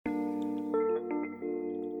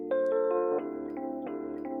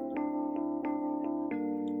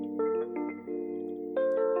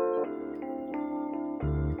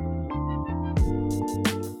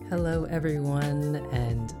Hello, everyone,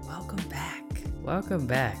 and welcome back. Welcome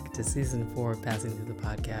back to Season 4 of Passing Through the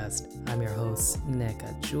Podcast. I'm your host,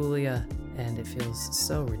 Nneka Julia, and it feels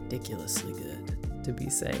so ridiculously good to be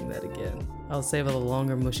saying that again. I'll save all the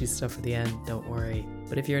longer, mushy stuff for the end, don't worry.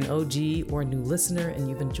 But if you're an OG or a new listener and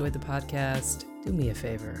you've enjoyed the podcast, do me a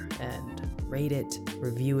favor and rate it,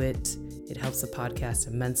 review it. It helps the podcast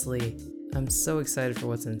immensely. I'm so excited for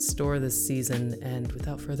what's in store this season, and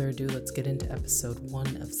without further ado, let's get into episode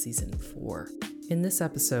 1 of season 4. In this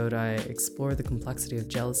episode, I explore the complexity of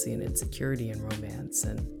jealousy and insecurity in romance,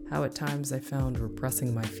 and how at times I found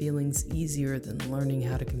repressing my feelings easier than learning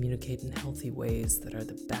how to communicate in healthy ways that are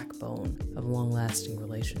the backbone of long-lasting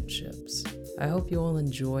relationships. I hope you all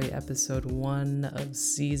enjoy episode 1 of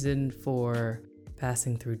season 4,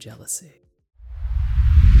 Passing Through Jealousy.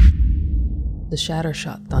 The shatter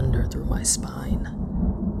shot thunder through my spine.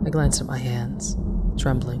 I glanced at my hands,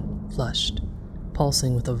 trembling, flushed,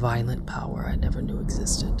 pulsing with a violent power I never knew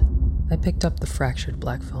existed. I picked up the fractured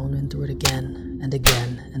black phone and threw it again and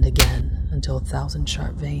again and again until 1,000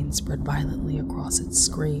 sharp veins spread violently across its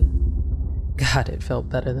screen. God, it felt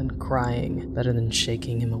better than crying, better than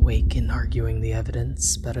shaking him awake and arguing the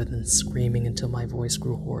evidence, better than screaming until my voice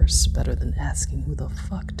grew hoarse, better than asking who the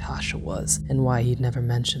fuck Tasha was and why he'd never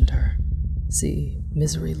mentioned her. See,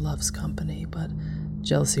 misery loves company, but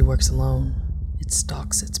jealousy works alone. It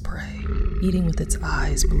stalks its prey, eating with its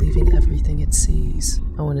eyes, believing everything it sees.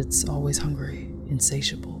 Oh, and it's always hungry,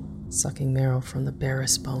 insatiable, sucking marrow from the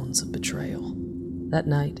barest bones of betrayal. That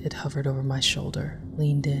night, it hovered over my shoulder,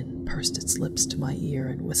 leaned in, pursed its lips to my ear,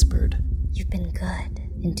 and whispered, "You've been good.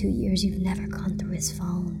 In 2 years, you've never gone through his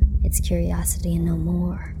phone. It's curiosity and no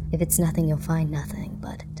more. If it's nothing, you'll find nothing,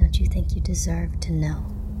 but don't you think you deserve to know?"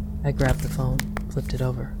 I grabbed the phone, flipped it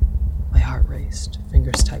over. My heart raced,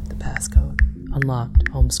 fingers typed the passcode, unlocked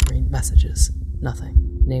home screen messages,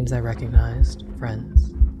 nothing. Names I recognized,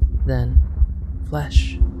 friends. Then,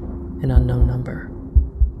 flesh, an unknown number.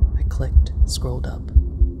 I clicked, scrolled up,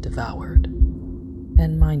 devoured.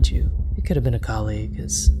 And mind you, it could have been a colleague,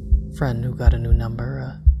 his friend who got a new number,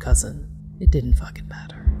 a cousin. It didn't fucking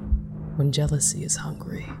matter. When jealousy is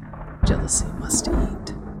hungry, jealousy must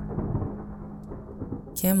eat.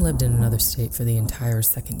 Cam lived in another state for the entire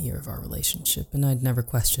second year of our relationship, and I'd never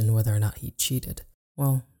questioned whether or not he'd cheated.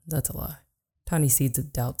 Well, that's a lie. Tiny seeds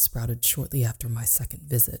of doubt sprouted shortly after my second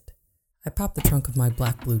visit. I popped the trunk of my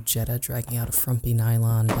black-blue Jetta, dragging out a frumpy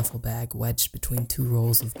nylon duffel bag wedged between 2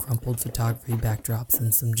 rolls of crumpled photography backdrops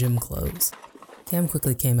and some gym clothes. Cam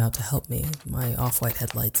quickly came out to help me, my off-white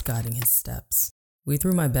headlights guiding his steps. We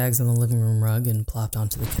threw my bags on the living room rug and plopped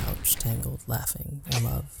onto the couch, tangled, laughing, in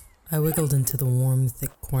love. I wiggled into the warm,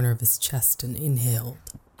 thick corner of his chest and inhaled,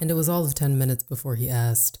 and it was all of 10 minutes before he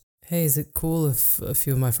asked, "Hey, is it cool if a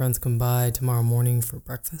few of my friends come by tomorrow morning for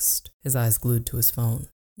breakfast?" His eyes glued to his phone.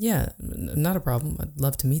 "Yeah, not a problem. I'd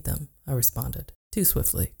love to meet them," I responded, too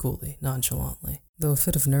swiftly, coolly, nonchalantly, though a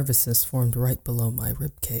fit of nervousness formed right below my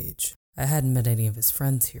rib cage. I hadn't met any of his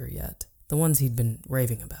friends here yet. The ones he'd been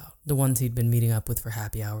raving about, the ones he'd been meeting up with for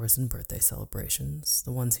happy hours and birthday celebrations,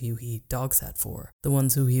 the ones who he dog-sat for, the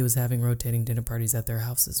ones who he was having rotating dinner parties at their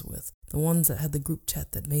houses with, the ones that had the group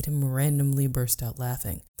chat that made him randomly burst out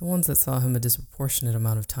laughing, the ones that saw him a disproportionate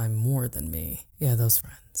amount of time more than me. Yeah, those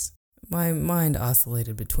friends. My mind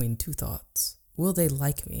oscillated between 2 thoughts. Will they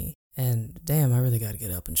like me? And damn, I really gotta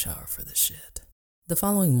get up and shower for this shit. The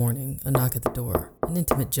following morning, a knock at the door, an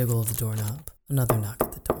intimate jiggle of the doorknob, another knock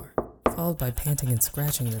at the door, followed by panting and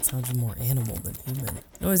scratching that sounded more animal than human.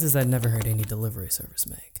 Noises I'd never heard any delivery service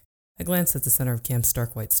make. I glanced at the center of Cam's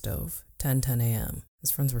stark white stove, 10:10 a.m.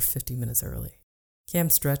 His friends were 50 minutes early. Cam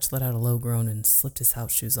stretched, let out a low groan, and slipped his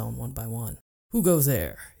house shoes on one by one. "Who goes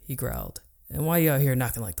there?" he growled. "And why you out here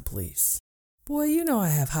knocking like the police?" "Boy, you know I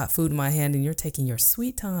have hot food in my hand and you're taking your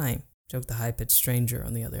sweet time," joked the high-pitched stranger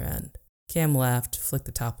on the other end. Cam laughed, flicked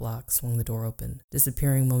the top lock, swung the door open,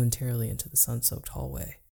 disappearing momentarily into the sun-soaked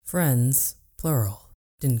hallway. Friends, plural,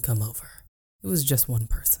 didn't come over. It was just one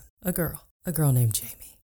person, a girl named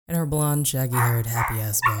Jamie, and her blonde, shaggy-haired,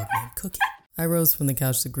 happy-ass dog named Cookie. I rose from the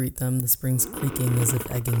couch to greet them, the springs creaking as if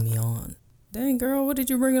egging me on. "Dang, girl, what did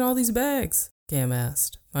you bring in all these bags?" Cam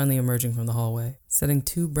asked, finally emerging from the hallway, setting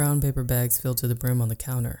 2 brown paper bags filled to the brim on the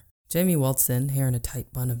counter. Jamie waltzed in, hair in a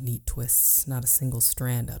tight bun of neat twists, not a single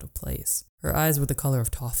strand out of place. Her eyes were the color of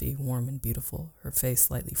toffee, warm and beautiful, her face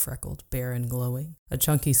slightly freckled, bare and glowing, a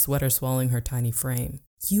chunky sweater swallowing her tiny frame.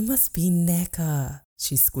 "You must be Nneka,"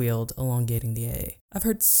 she squealed, elongating the A. "I've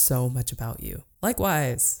heard so much about you."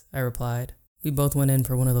 "Likewise," I replied. We both went in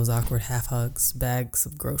for one of those awkward half hugs, bags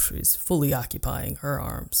of groceries fully occupying her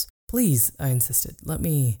arms. "Please," I insisted, "let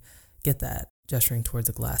me get that." gesturing towards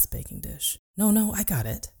a glass baking dish. No, I got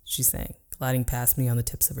it, she sang, gliding past me on the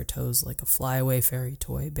tips of her toes like a flyaway fairy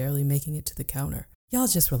toy, barely making it to the counter. Y'all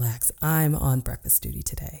just relax. I'm on breakfast duty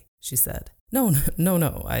today, she said. No,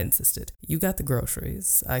 I insisted. You got the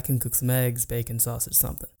groceries. I can cook some eggs, bacon, sausage,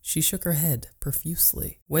 something. She shook her head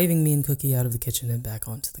profusely, waving me and Cookie out of the kitchen and back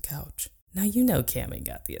onto the couch. Now you know Cam ain't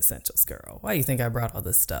got the essentials, girl. Why you think I brought all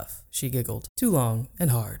this stuff? She giggled, too long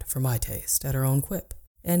and hard for my taste, at her own quip.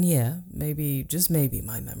 And yeah, maybe, just maybe,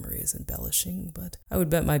 my memory is embellishing, but I would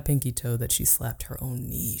bet my pinky toe that she slapped her own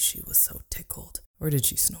knee. She was so tickled. Or did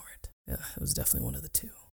she snort? Yeah, it was definitely one of the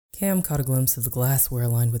two. Cam caught a glimpse of the glassware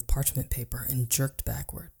lined with parchment paper and jerked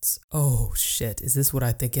backwards. Oh shit, is this what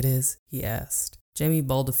I think it is? He asked. Jamie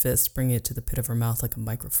balled a fist, bringing it to the pit of her mouth like a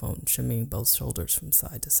microphone, shimmying both shoulders from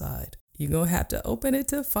side to side. You gonna have to open it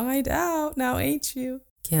to find out now, ain't you?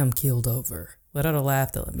 Cam keeled over, let out a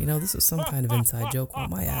laugh that let me know this was some kind of inside joke while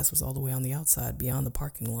my ass was all the way on the outside beyond the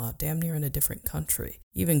parking lot, damn near in a different country.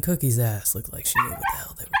 Even Cookie's ass looked like she knew what the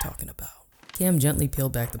hell they were talking about. Cam gently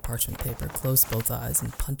peeled back the parchment paper, closed both eyes,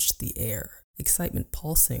 and punched the air, excitement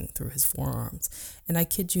pulsing through his forearms. And I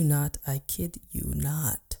kid you not,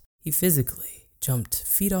 he physically jumped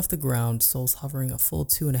feet off the ground, soles hovering a full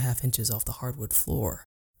 2.5 inches off the hardwood floor.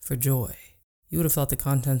 For joy. You would have thought the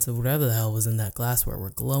contents of whatever the hell was in that glassware were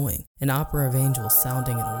glowing, an opera of angels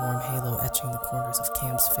sounding and a warm halo etching the corners of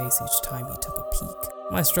Cam's face each time he took a peek.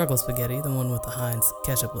 My struggle spaghetti, the one with the Heinz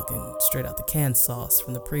ketchup looking straight out the can sauce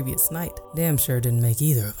from the previous night, damn sure didn't make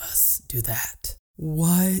either of us do that.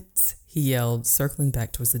 What? He yelled, circling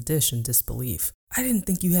back towards the dish in disbelief. I didn't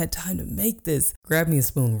think you had time to make this. Grab me a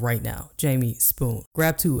spoon right now. Jamie, spoon.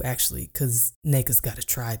 Grab 2, actually, 'cause Naka's gotta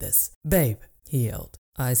try this. Babe, he yelled,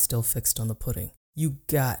 eyes still fixed on the pudding. You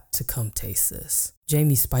got to come taste this.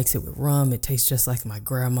 Jamie spikes it with rum. It tastes just like my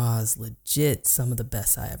grandma's. Legit some of the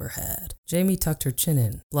best I ever had. Jamie tucked her chin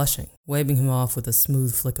in, blushing, waving him off with a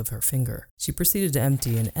smooth flick of her finger. She proceeded to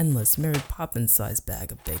empty an endless Mary Poppins-sized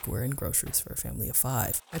bag of bakeware and groceries for a family of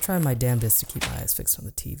 5. I tried my damnedest to keep my eyes fixed on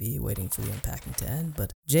the TV, waiting for the unpacking to end,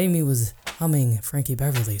 but Jamie was humming Frankie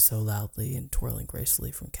Beverly so loudly and twirling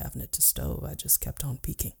gracefully from cabinet to stove, I just kept on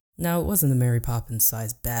peeking. Now, it wasn't the Mary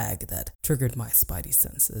Poppins-sized bag that triggered my spidey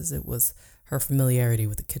senses. It was her familiarity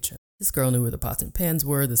with the kitchen. This girl knew where the pots and pans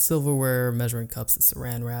were, the silverware, measuring cups, the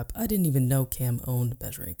saran wrap. I didn't even know Cam owned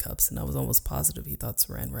measuring cups, and I was almost positive he thought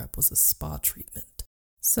saran wrap was a spa treatment.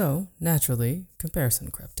 So, naturally,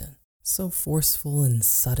 comparison crept in. So forceful and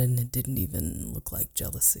sudden, it didn't even look like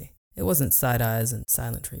jealousy. It wasn't side eyes and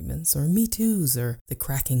silent treatments, or me toos, or the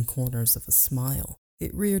cracking corners of a smile.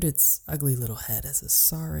 It reared its ugly little head as a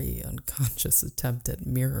sorry, unconscious attempt at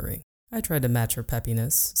mirroring. I tried to match her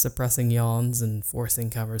peppiness, suppressing yawns and forcing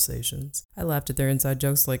conversations. I laughed at their inside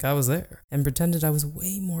jokes like I was there, and pretended I was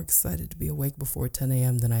way more excited to be awake before 10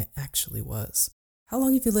 a.m. than I actually was. How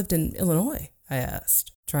long have you lived in Illinois? I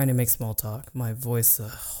asked, trying to make small talk, my voice a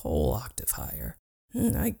whole octave higher.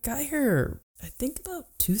 I got here, I think about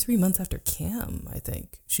 2-3 months after Cam,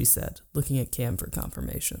 she said, looking at Cam for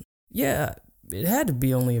confirmation. Yeah, it had to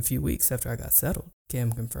be only a few weeks after I got settled,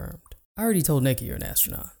 Cam confirmed. I already told Nikki you're an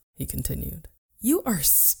astronaut, he continued. You are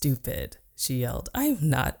stupid, she yelled. I am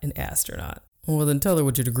not an astronaut. Well, then tell her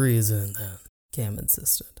what your degree is in, then, Cam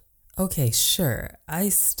insisted. Okay, sure. I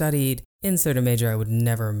studied, insert a major I would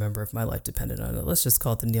never remember if my life depended on it. Let's just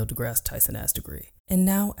call it the Neil deGrasse Tyson-ass degree. And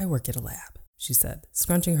now I work at a lab, she said,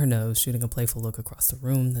 scrunching her nose, shooting a playful look across the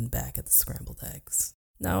room, then back at the scrambled eggs.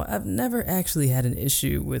 Now, I've never actually had an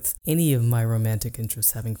issue with any of my romantic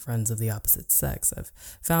interests having friends of the opposite sex. I've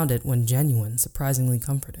found it, when genuine, surprisingly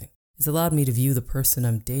comforting. It's allowed me to view the person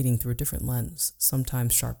I'm dating through a different lens,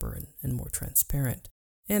 sometimes sharper and more transparent.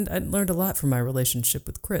 And I learned a lot from my relationship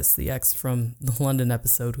with Chris, the ex from the London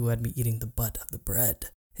episode who had me eating the butt of the bread.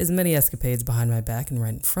 His many escapades behind my back and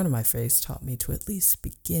right in front of my face taught me to at least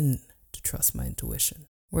begin to trust my intuition.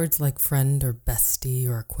 Words like friend or bestie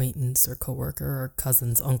or acquaintance or coworker or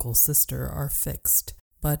cousin's uncle, sister are fixed,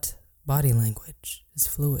 but body language is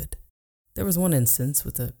fluid. There was one instance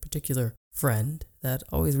with a particular friend that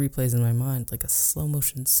always replays in my mind like a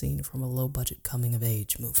slow-motion scene from a low-budget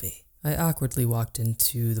coming-of-age movie. I awkwardly walked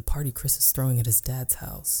into the party Chris is throwing at his dad's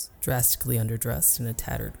house, drastically underdressed in a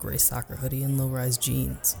tattered gray soccer hoodie and low-rise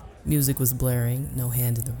jeans. Music was blaring, no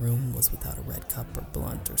hand in the room was without a red cup or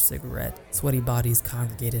blunt or cigarette. Sweaty bodies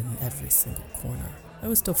congregated in every single corner. I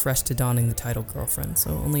was still fresh to donning the title girlfriend,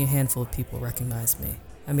 so only a handful of people recognized me.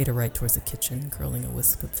 I made a right towards the kitchen, curling a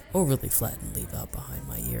whisk of overly flattened leave out behind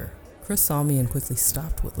my ear. Chris saw me and quickly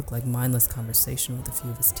stopped what looked like mindless conversation with a few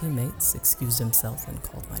of his teammates, excused himself, and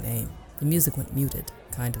called my name. The music went muted,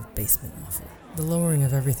 kind of basement muffle. The lowering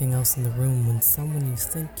of everything else in the room when someone you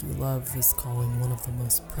think you love is calling one of the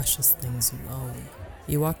most precious things you own.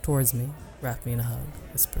 He walked towards me, wrapped me in a hug,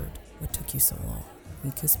 whispered, "What took you so long?"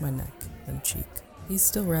 and kissed my neck, then cheek. He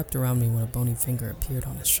still wrapped around me when a bony finger appeared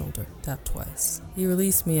on his shoulder, tapped twice. He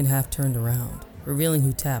released me and half turned around, revealing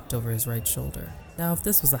who tapped over his right shoulder. Now, if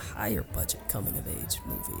this was a higher budget coming-of-age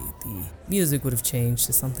movie, the music would have changed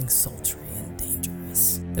to something sultry and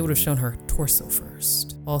dangerous. They would have shown her torso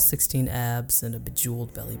first, all 16 abs and a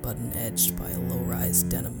bejeweled belly button edged by a low-rise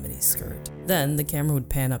denim miniskirt. Then the camera would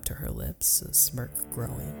pan up to her lips, a smirk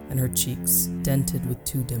growing, and her cheeks dented with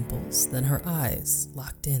 2 dimples. Then her eyes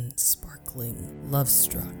locked in, sparkling,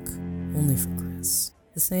 love-struck, only for Chris.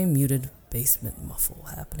 The same muted basement muffle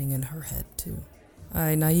happening in her head, too.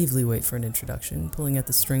 I naively wait for an introduction, pulling at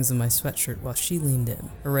the strings of my sweatshirt while she leaned in,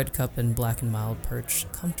 her red cup and Black and Mild perched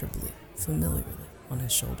comfortably, familiarly, on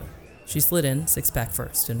his shoulder. She slid in, 6-pack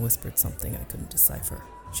first, and whispered something I couldn't decipher.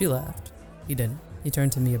 She laughed. He didn't. He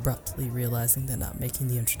turned to me abruptly, realizing that not making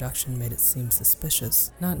the introduction made it seem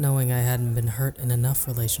suspicious, not knowing I hadn't been hurt in enough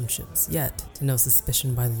relationships yet to know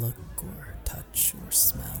suspicion by look or touch or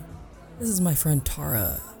smell. "This is my friend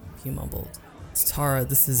Tara," he mumbled. "Tara,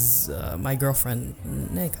 this is my girlfriend,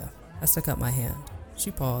 Neka." I stuck out my hand. She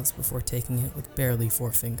paused before taking it with barely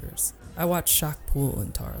 4 fingers. I watched shock pool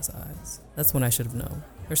in Tara's eyes. That's when I should have known.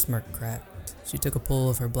 Her smirk cracked. She took a pull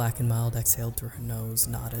of her Black and Mild, exhaled through her nose,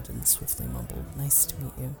 nodded, and swiftly mumbled, "Nice to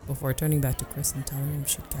meet you," before turning back to Chris and telling him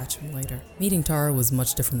she'd catch him later. Meeting Tara was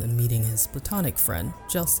much different than meeting his platonic friend,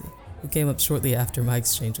 Chelsea, who came up shortly after my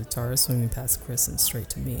exchange with Tara, swinging past Chris and straight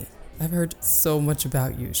to me. "I've heard so much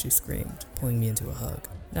about you," she screamed, pulling me into a hug.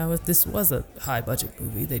 Now, if this was a high-budget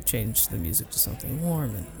movie, they'd change the music to something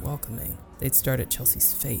warm and welcoming. They'd start at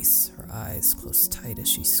Chelsea's face, her eyes closed tight as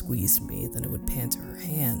she squeezed me, then it would pan to her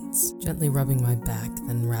hands, gently rubbing my back,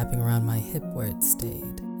 then wrapping around my hip where it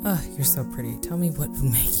stayed. You're so pretty. Tell me what would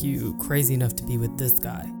make you crazy enough to be with this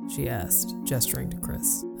guy," she asked, gesturing to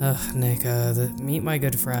Chris. Neka, meet my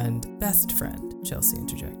good friend." "Best friend," Chelsea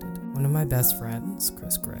interjected. "One of my best friends,"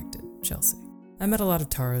 Chris corrected. Chelsea. I met a lot of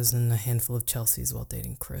Taras and a handful of Chelseas while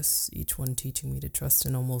dating Chris, each one teaching me to trust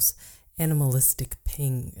an almost animalistic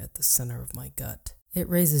ping at the center of my gut. It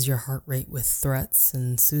raises your heart rate with threats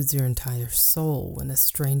and soothes your entire soul when a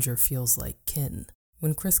stranger feels like kin.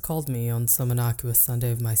 When Chris called me on some innocuous Sunday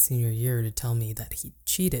of my senior year to tell me that he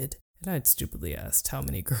cheated, and I'd stupidly asked how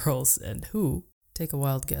many girls and who, take a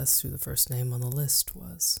wild guess who the first name on the list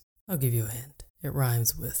was. I'll give you a hint. It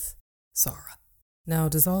rhymes with Sarah. Now,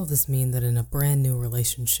 does all of this mean that in a brand new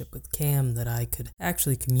relationship with Cam that I could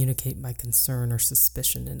actually communicate my concern or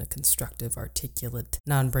suspicion in a constructive, articulate,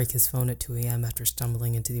 non-break his phone at 2 a.m. after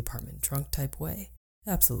stumbling into the apartment drunk type way?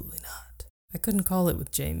 Absolutely not. I couldn't call it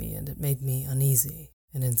with Jamie, and it made me uneasy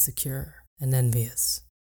and insecure and envious.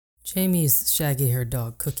 Jamie's shaggy-haired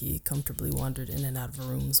dog, Cookie, comfortably wandered in and out of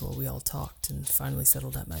rooms while we all talked and finally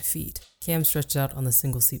settled at my feet. Cam stretched out on the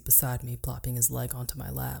single seat beside me, plopping his leg onto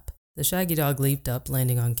my lap. The shaggy dog leaped up,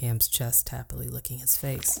 landing on Cam's chest, happily licking his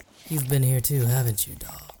face. "You've been here too, haven't you,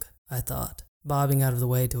 dog?" I thought, bobbing out of the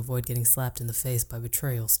way to avoid getting slapped in the face by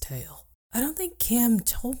Betrayal's tail. "I don't think Cam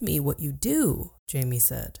told me what you do," Jamie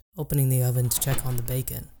said, opening the oven to check on the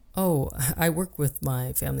bacon. "Oh, I work with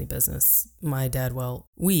my family business. My dad,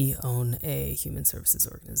 we own a human services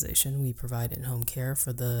organization. We provide in-home care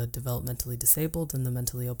for the developmentally disabled and the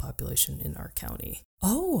mentally ill population in our county."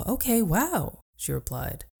 "Oh, okay, wow," she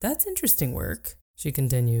replied. "That's interesting work," she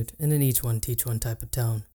continued, in an each one teach one type of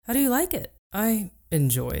tone. "How do you like it?" "I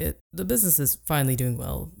enjoy it. The business is finally doing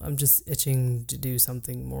well. I'm just itching to do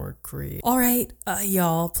something more creative." "All right,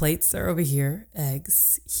 y'all, plates are over here.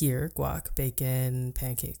 Eggs here, guac, bacon,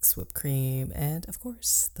 pancakes, whipped cream, and, of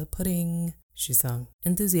course, the pudding," she sung,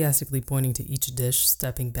 enthusiastically pointing to each dish,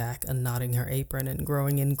 stepping back, unknotting her apron, and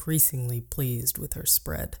growing increasingly pleased with her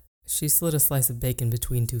spread. She slid a slice of bacon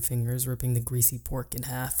between 2 fingers, ripping the greasy pork in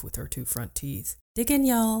half with her 2 front teeth. "Dig in,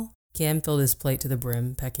 y'all." Cam filled his plate to the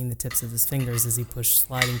brim, pecking the tips of his fingers as he pushed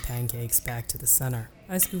sliding pancakes back to the center.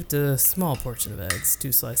 I scooped a small portion of eggs,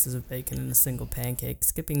 2 slices of bacon, and a single pancake,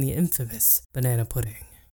 skipping the infamous banana pudding.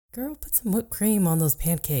 "Girl, put some whipped cream on those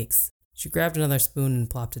pancakes." She grabbed another spoon and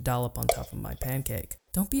plopped a dollop on top of my pancake.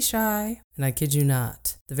 "Don't be shy." And I kid you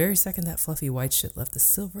not, the very second that fluffy white shit left the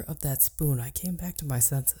silver of that spoon, I came back to my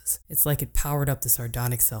senses. It's like it powered up the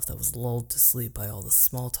sardonic self that was lulled to sleep by all the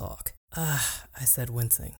small talk. I said,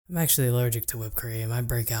 wincing. "I'm actually allergic to whipped cream. I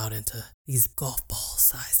break out into these golf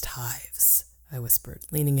ball-sized hives." I whispered,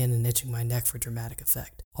 leaning in and itching my neck for dramatic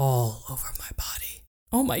effect. All over my body.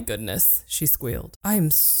 Oh my goodness, she squealed. I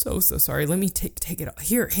am so sorry. Let me take it off.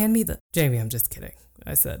 Here, hand me the... Jamie, I'm just kidding,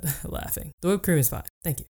 I said, laughing. The whipped cream is fine.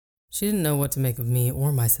 Thank you. She didn't know what to make of me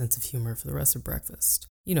or my sense of humor for the rest of breakfast.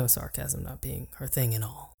 You know, sarcasm not being her thing and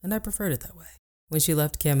all, and I preferred it that way. When she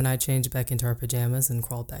left, Cam and I changed back into our pajamas and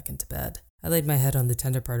crawled back into bed. I laid my head on the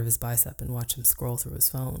tender part of his bicep and watched him scroll through his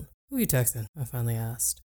phone. Who are you texting? I finally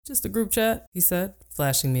asked. Just a group chat, he said,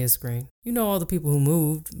 flashing me his screen. You know all the people who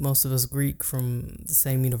moved, most of us Greek from the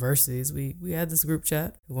same universities. We had this group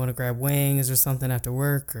chat. We want to grab wings or something after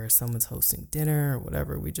work, or someone's hosting dinner or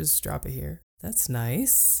whatever. We just drop it here. That's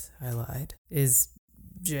nice, I lied. Is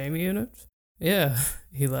Jamie in it? Yeah,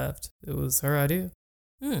 he laughed. It was her idea.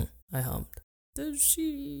 I hummed. Does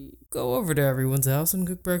she go over to everyone's house and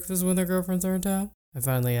cook breakfast when their girlfriends are in town? I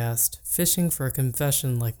finally asked, fishing for a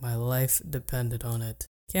confession like my life depended on it.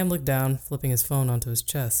 Cam looked down, flipping his phone onto his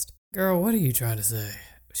chest. Girl, what are you trying to say?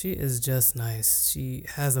 She is just nice. She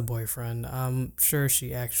has a boyfriend. I'm sure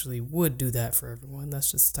she actually would do that for everyone.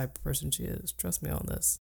 That's just the type of person she is. Trust me on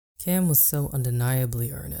this. Cam was so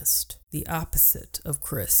undeniably earnest. The opposite of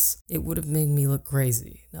Chris. It would have made me look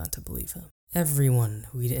crazy not to believe him. Everyone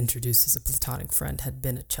who he'd introduced as a platonic friend had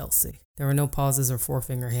been at Chelsea. There were no pauses or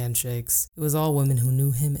four-finger handshakes. It was all women who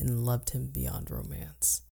knew him and loved him beyond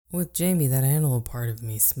romance. With Jamie, that animal part of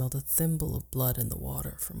me smelled a thimble of blood in the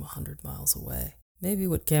water from 100 miles away. Maybe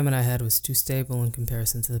what Cam and I had was too stable in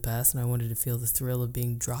comparison to the past, and I wanted to feel the thrill of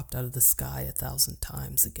being dropped out of the sky 1,000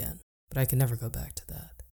 times again. But I could never go back to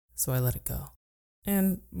that. So I let it go.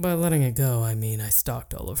 And by letting it go, I mean I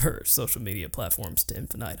stalked all of her social media platforms to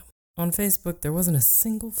infinitum. On Facebook, there wasn't a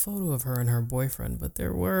single photo of her and her boyfriend, but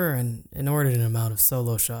there were an inordinate amount of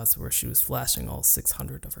solo shots where she was flashing all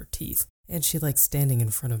 600 of her teeth, and she liked standing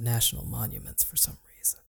in front of national monuments for some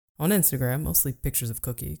reason. On Instagram, mostly pictures of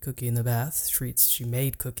Cookie in the bath, treats she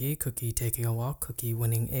made Cookie taking a walk, Cookie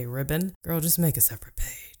winning a ribbon. Girl, just make a separate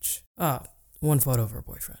page. One photo of her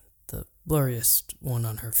boyfriend, the blurriest one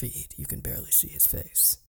on her feed. You can barely see his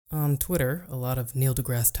face. On Twitter, a lot of Neil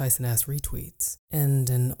deGrasse Tyson-ass retweets, and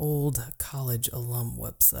an old college alum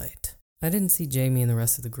website. I didn't see Jamie and the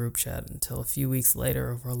rest of the group chat until a few weeks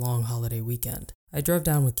later over a long holiday weekend. I drove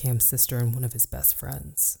down with Cam's sister and one of his best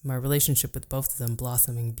friends, my relationship with both of them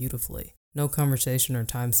blossoming beautifully. No conversation or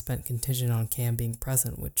time spent contingent on Cam being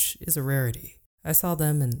present, which is a rarity. I saw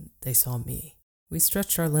them and they saw me. We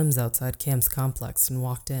stretched our limbs outside Cam's complex and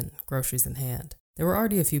walked in, groceries in hand. There were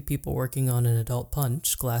already a few people working on an adult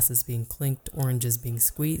punch, glasses being clinked, oranges being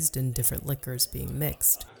squeezed, and different liquors being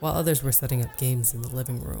mixed, while others were setting up games in the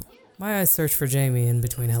living room. My eyes searched for Jamie in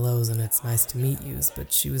between hellos and it's nice to meet yous,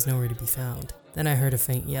 but she was nowhere to be found. Then I heard a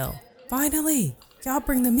faint yell. Finally! Y'all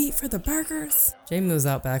bring the meat for the burgers? Jamie was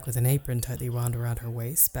out back with an apron tightly wound around her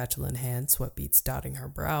waist, spatula in hand, sweat beads dotting her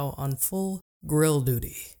brow, on full grill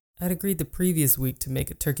duty. I'd agreed the previous week to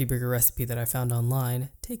make a turkey burger recipe that I found online,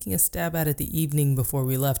 taking a stab at it the evening before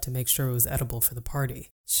we left to make sure it was edible for the party.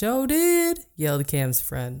 "Sure did," yelled Cam's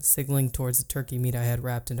friend, signaling towards the turkey meat I had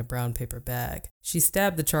wrapped in a brown paper bag. She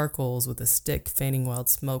stabbed the charcoals with a stick, feigning wild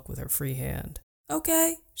smoke with her free hand.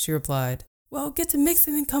 "Okay," she replied. "Well, get to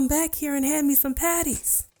mixing and come back here and hand me some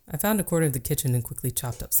patties." I found a corner of the kitchen and quickly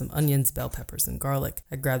chopped up some onions, bell peppers, and garlic.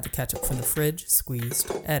 I grabbed the ketchup from the fridge,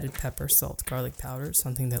 squeezed, added pepper, salt, garlic powder,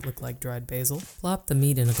 something that looked like dried basil, plopped the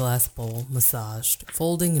meat in a glass bowl, massaged,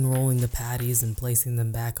 folding and rolling the patties and placing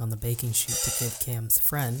them back on the baking sheet to give Cam's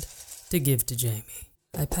friend, to give to Jamie.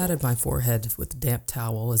 I patted my forehead with a damp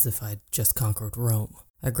towel as if I'd just conquered Rome.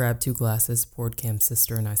 I grabbed 2 glasses, poured Cam's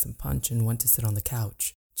sister and I some punch, and went to sit on the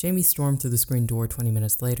couch. Jamie stormed through the screen door 20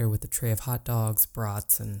 minutes later with a tray of hot dogs,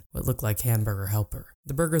 brats, and what looked like hamburger helper.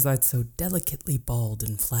 The burgers I'd so delicately balled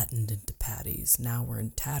and flattened into patties now were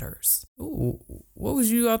in tatters. "Ooh, what was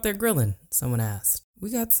you out there grilling?" someone asked. "We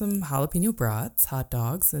got some jalapeno brats, hot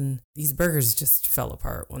dogs, and these burgers just fell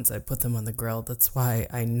apart once I put them on the grill. That's why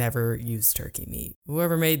I never used turkey meat.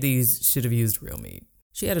 Whoever made these should have used real meat."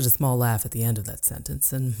 She added a small laugh at the end of that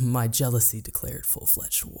sentence, and my jealousy declared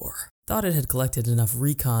full-fledged war. Thought it had collected enough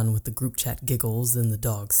recon with the group chat giggles and the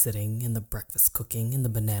dog sitting and the breakfast cooking and the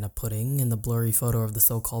banana pudding and the blurry photo of the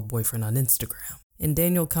so-called boyfriend on Instagram. In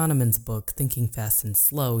Daniel Kahneman's book, Thinking Fast and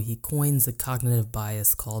Slow, he coins a cognitive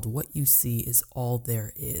bias called what you see is all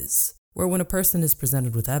there is, where when a person is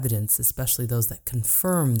presented with evidence, especially those that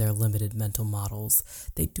confirm their limited mental models,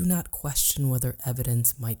 they do not question whether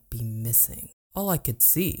evidence might be missing. All I could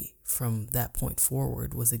see from that point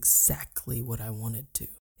forward was exactly what I wanted to.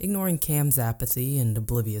 Ignoring Cam's apathy and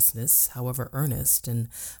obliviousness, however earnest, and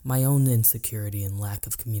my own insecurity and lack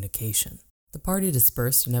of communication. The party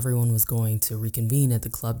dispersed and everyone was going to reconvene at the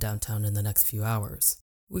club downtown in the next few hours.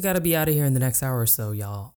 "We gotta be out of here in the next hour or so,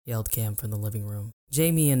 y'all," yelled Cam from the living room.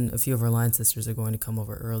 "Jamie and a few of her line sisters are going to come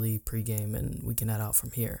over early pregame and we can head out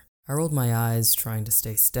from here." I rolled my eyes, trying to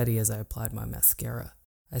stay steady as I applied my mascara.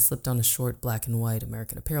 I slipped on a short black and white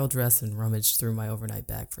American Apparel dress and rummaged through my overnight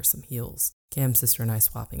bag for some heels, Cam's sister and I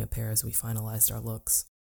swapping a pair as we finalized our looks.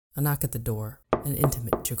 A knock at the door, an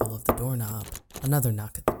intimate jiggle of the doorknob, another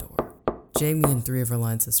knock at the door. Jamie and 3 of her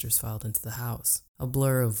line sisters filed into the house, a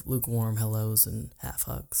blur of lukewarm hellos and half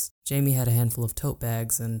hugs. Jamie had a handful of tote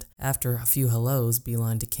bags and, after a few hellos,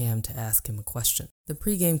 beelined to Cam to ask him a question. The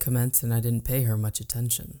pregame commenced and I didn't pay her much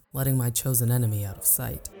attention, letting my chosen enemy out of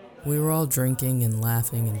sight. We were all drinking and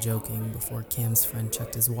laughing and joking before Cam's friend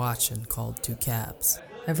checked his watch and called 2 cabs.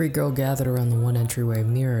 Every girl gathered around the one entryway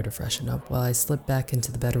mirror to freshen up while I slipped back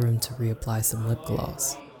into the bedroom to reapply some lip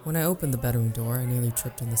gloss. When I opened the bedroom door, I nearly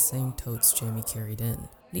tripped on the same totes Jamie carried in,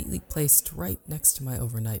 neatly placed right next to my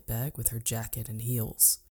overnight bag with her jacket and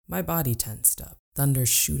heels. My body tensed up, thunder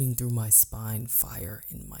shooting through my spine, fire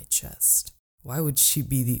in my chest. Why would she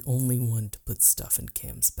be the only one to put stuff in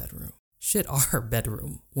Cam's bedroom? Shit, our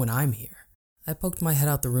bedroom, when I'm here. I poked my head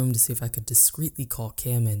out the room to see if I could discreetly call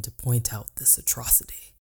Cam in to point out this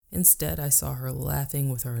atrocity. Instead, I saw her laughing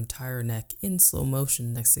with her entire neck in slow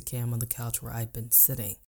motion next to Cam on the couch where I'd been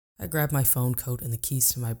sitting. I grabbed my phone coat and the keys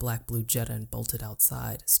to my black blue Jetta and bolted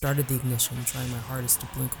outside, started the ignition, trying my hardest to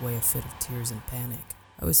blink away a fit of tears and panic.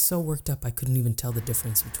 I was so worked up I couldn't even tell the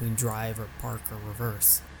difference between drive or park or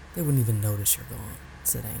reverse. "They wouldn't even notice you're gone,"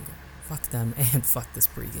 said Anger. "Fuck them and fuck this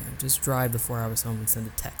pregame. Just drive the 4 hours home and send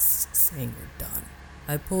a text saying you're done."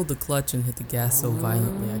 I pulled the clutch and hit the gas so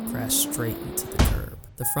violently I crashed straight into the curb.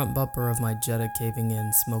 The front bumper of my Jetta caving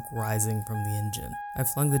in, smoke rising from the engine. I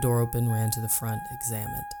flung the door open, ran to the front,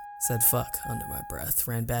 examined. Said fuck under my breath,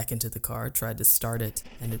 ran back into the car, tried to start it,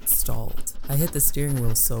 and it stalled. I hit the steering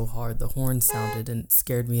wheel so hard the horn sounded and it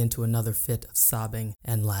scared me into another fit of sobbing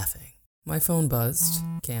and laughing. My phone buzzed.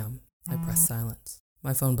 Cam. I pressed silence.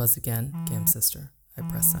 My phone buzzed again. Cam's sister. I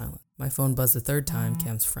pressed silence. My phone buzzed a 3rd time.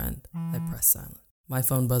 Cam's friend. I pressed silence. My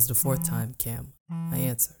phone buzzed a 4th time. Cam. I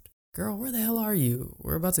answered. "Girl, where the hell are you?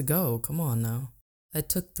 We're about to go. Come on now." I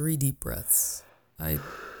took 3 deep breaths. I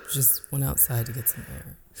just went outside to get some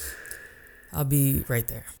air. "I'll be right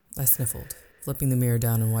there," I sniffled, flipping the mirror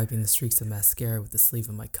down and wiping the streaks of mascara with the sleeve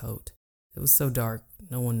of my coat. It was so dark,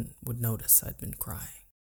 no one would notice I'd been crying.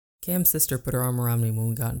 Cam's sister put her arm around me when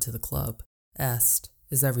we got into the club, asked,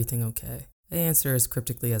 "Is everything okay?" I answered as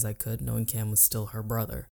cryptically as I could, knowing Cam was still her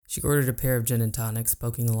brother. She ordered a pair of gin and tonics,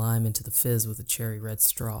 poking a lime into the fizz with a cherry red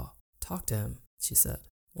straw. "Talk to him," she said.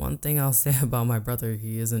 "One thing I'll say about my brother,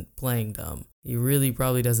 he isn't playing dumb. He really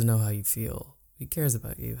probably doesn't know how you feel. He cares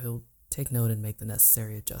about you. He'll take note and make the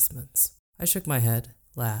necessary adjustments." I shook my head,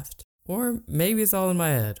 laughed. "Or maybe it's all in my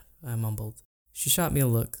head," I mumbled. She shot me a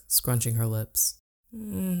look, scrunching her lips.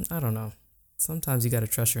 I don't know. Sometimes you gotta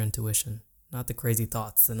trust your intuition, not the crazy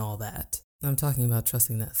thoughts and all that." "I'm talking about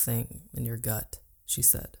trusting that thing in your gut," she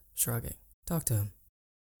said, shrugging. "Talk to him."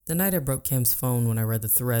 The night I broke Cam's phone when I read the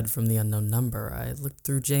thread from the unknown number, I looked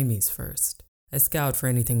through Jamie's first. I scoured for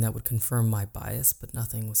anything that would confirm my bias, but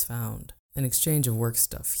nothing was found. An exchange of work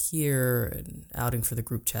stuff here, an outing for the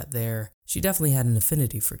group chat there. She definitely had an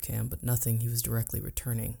affinity for Cam, but nothing he was directly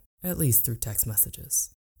returning, at least through text messages.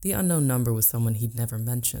 The unknown number was someone he'd never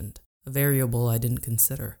mentioned, a variable I didn't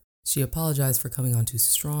consider. She apologized for coming on too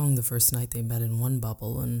strong the first night they met in one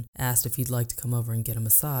bubble and asked if he'd like to come over and get a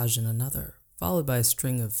massage in another, followed by a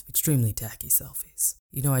string of extremely tacky selfies.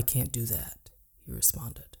 "You know I can't do that," he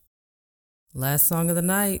responded. "Last song of the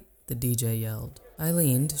night," the DJ yelled. I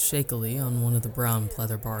leaned, shakily, on one of the brown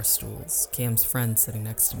pleather bar stools, Cam's friend sitting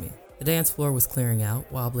next to me. The dance floor was clearing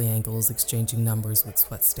out, wobbly ankles exchanging numbers with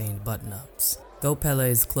sweat-stained button-ups. Go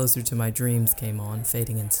Pele's Closer to My Dreams came on,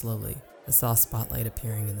 fading in slowly, a soft spotlight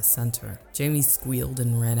appearing in the center. Jamie squealed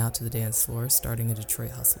and ran out to the dance floor, starting a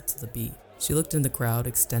Detroit hustle to the beat. She looked in the crowd,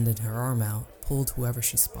 extended her arm out, pulled whoever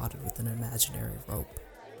she spotted with an imaginary rope.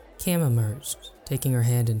 Cam emerged, taking her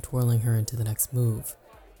hand and twirling her into the next move,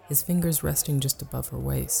 his fingers resting just above her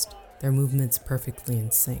waist, their movements perfectly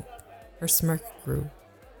in sync. Her smirk grew,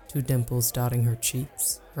 2 dimples dotting her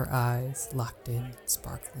cheeks, her eyes locked in,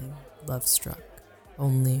 sparkling, love-struck,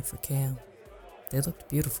 only for Cam. They looked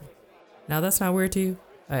beautiful. "Now that's not weird to you?"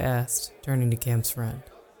 I asked, turning to Cam's friend.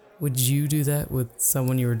 "Would you do that with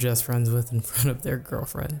someone you were just friends with in front of their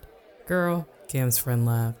girlfriend?" "Girl," Cam's friend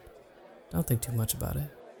laughed. "Don't think too much about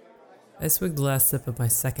it." I swigged the last sip of my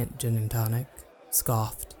second gin and tonic,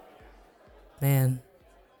 scoffed. "Man,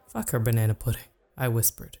 fuck her banana pudding," I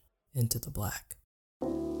whispered into the black.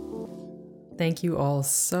 Thank you all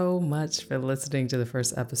so much for listening to the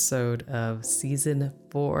first episode of Season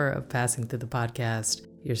 4 of Passing Through the Podcast.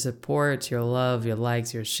 Your support, your love, your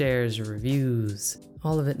likes, your shares, your reviews,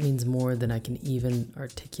 all of it means more than I can even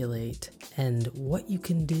articulate. And what you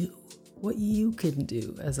can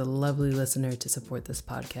do as a lovely listener to support this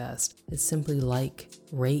podcast is simply like,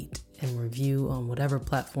 rate, and review on whatever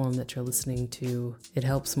platform that you're listening to. It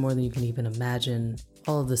helps more than you can even imagine.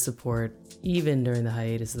 All of the support, even during the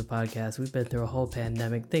hiatus of the podcast. We've been through a whole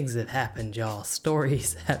pandemic. Things have happened, y'all.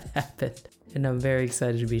 Stories have happened. And I'm very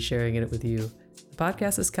excited to be sharing it with you. The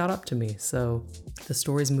podcast has caught up to me, so the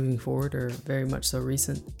stories moving forward are very much so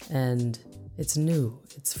recent. And it's new,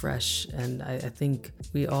 it's fresh, and I think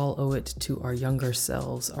we all owe it to our younger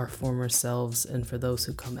selves, our former selves, and for those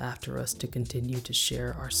who come after us to continue to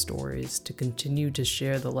share our stories, to continue to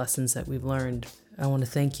share the lessons that we've learned. I want to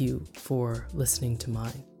thank you for listening to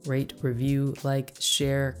mine. Rate, review, like,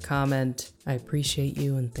 share, comment. I appreciate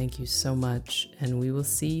you and thank you so much, and we will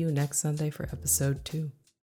see you next Sunday for episode 2.